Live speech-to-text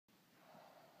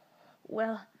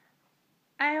Well,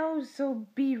 I also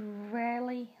be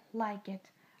really like it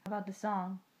about the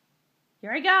song.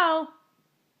 Here I go.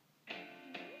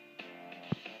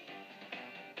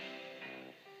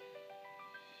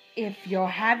 If you're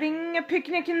having a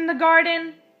picnic in the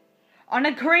garden on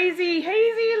a crazy,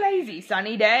 hazy, lazy,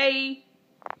 sunny day,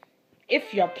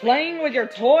 if you're playing with your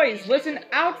toys, listen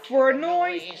out for a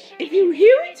noise. If you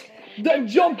hear it, then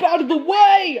jump out of the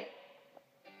way.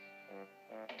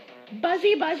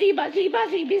 Buzzy, buzzy, buzzy,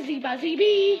 buzzy, busy, buzzy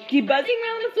bee. Keep buzzing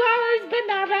Round the flowers, but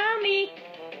not round me.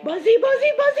 Buzzy,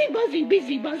 buzzy, buzzy, buzzy,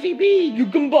 busy, buzzy bee. You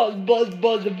can buzz, buzz,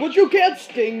 buzz, but you can't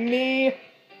sting me.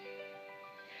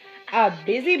 A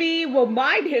busy bee will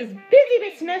mind his busy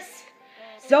business,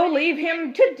 so leave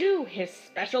him to do his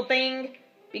special thing.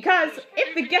 Because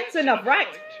if he gets enough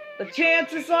right, the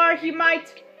chances are he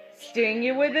might sting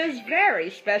you with his very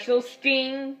special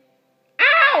sting.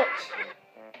 Ouch!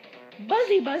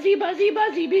 Buzzy, buzzy, buzzy,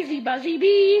 buzzy, busy, buzzy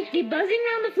bee. Keep buzzing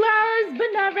round the flowers, but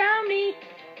not round me.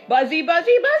 Buzzy,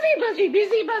 buzzy, buzzy, Buzzy,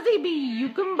 busy, buzzy bee. You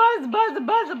can buzz, buzz,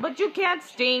 buzz, but you can't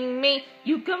sting me.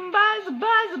 You can buzz,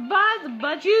 buzz, buzz,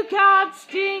 but you can't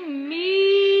sting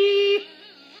me.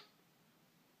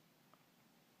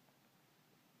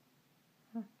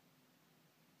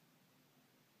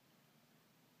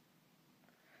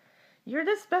 You're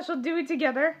the special do it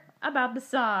together about the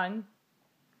song.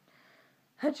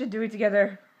 Let's just do it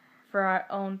together for our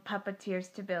own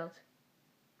puppeteers to build.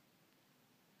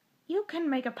 You can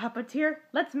make a puppeteer.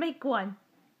 Let's make one.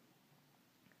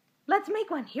 Let's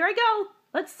make one. Here I go.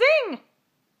 Let's sing.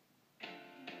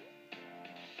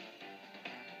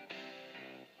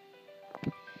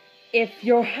 If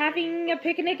you're having a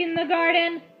picnic in the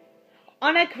garden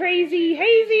on a crazy,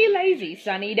 hazy, lazy,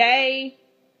 sunny day,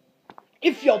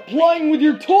 if you're playing with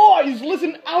your toys,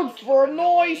 listen out for a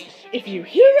noise. If you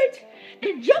hear it,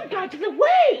 Then jump out of the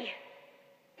way.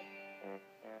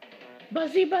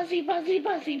 Buzzy, buzzy, buzzy,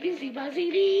 buzzy, busy, buzzy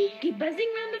bee. Keep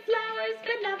buzzing round the flowers,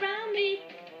 but not round me.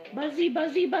 Buzzy,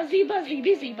 buzzy, buzzy, buzzy,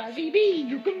 busy, buzzy bee.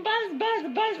 You can buzz,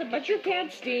 buzz, buzz, but you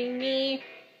can't sting me.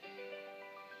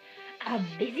 a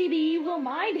busy bee will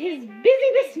mind his busy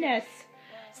business,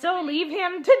 so leave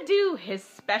him to do his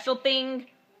special thing.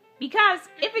 Because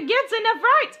if he gets enough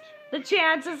right, the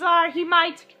chances are he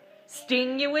might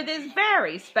sting you with his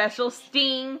very special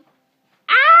sting.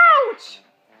 Ouch!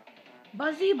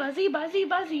 Buzzy, buzzy, buzzy,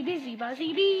 buzzy, busy,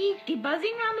 buzzy bee. Keep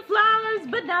buzzing round the flowers,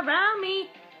 but not round me.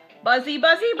 Buzzy,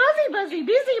 buzzy, buzzy, Buzzy,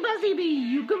 busy, buzzy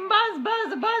bee. You can buzz,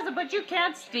 buzz, buzz, but you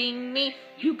can't sting me.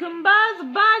 You can buzz,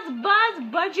 buzz, buzz,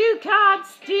 but you can't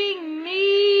sting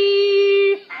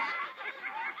me.